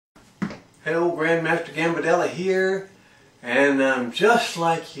Hello, Grandmaster Gambardella here, and I'm just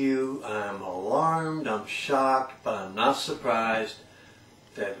like you. I'm alarmed, I'm shocked, but I'm not surprised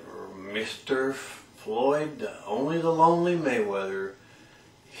that Mr. Floyd, only the lonely Mayweather,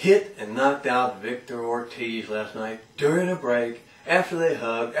 hit and knocked out Victor Ortiz last night during a break, after they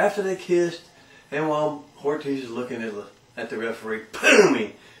hugged, after they kissed, and while Ortiz is looking at the referee,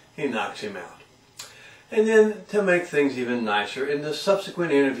 boom, he knocks him out. And then, to make things even nicer, in the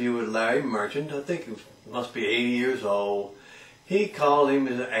subsequent interview with Larry Merchant, I think he must be 80 years old, he called him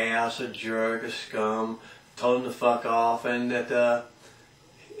an ass, a jerk, a scum, told him to fuck off, and that,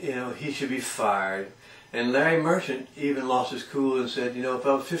 he should be fired. And Larry Merchant even lost his cool and said, if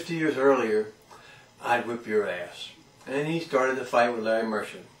I was 50 years earlier, I'd whip your ass. And he started the fight with Larry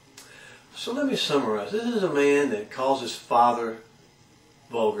Merchant. So let me summarize. This is a man that calls his father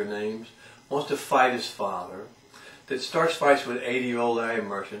vulgar names, wants to fight his father, that starts fights with 80-year-old Larry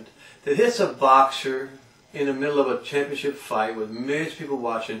Merchant, that hits a boxer in the middle of a championship fight with millions of people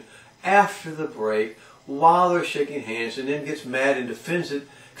watching after the break while they're shaking hands, and then gets mad and defends it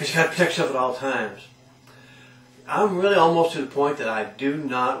because you got to protect yourself at all times. I'm really almost to the point that I do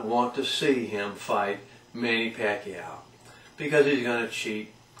not want to see him fight Manny Pacquiao, because he's going to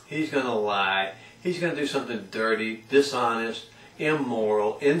cheat, he's going to lie, he's going to do something dirty, dishonest,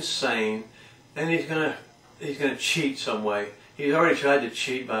 immoral, insane, and he's gonna cheat some way. He's already tried to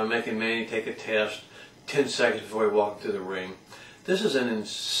cheat by making Manny take a test 10 seconds before he walked through the ring. This is an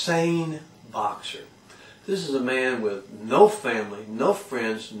insane boxer. This is a man with no family, no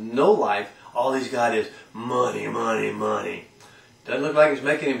friends, no life. All he's got is money, money, money. Doesn't look like it's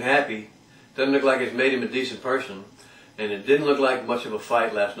making him happy. Doesn't look like it's made him a decent person. And it didn't look like much of a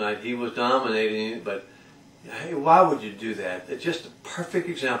fight last night. He was dominating it, but hey, why would you do that? It's just a perfect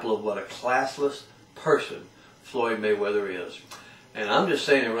example of what a classless person Floyd Mayweather is. And I'm just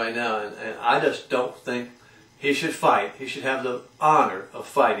saying it right now, and I just don't think he should fight. He should have the honor of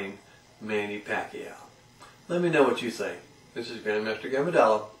fighting Manny Pacquiao. Let me know what you think. This is Grandmaster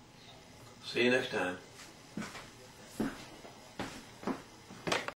Gambardella. See you next time.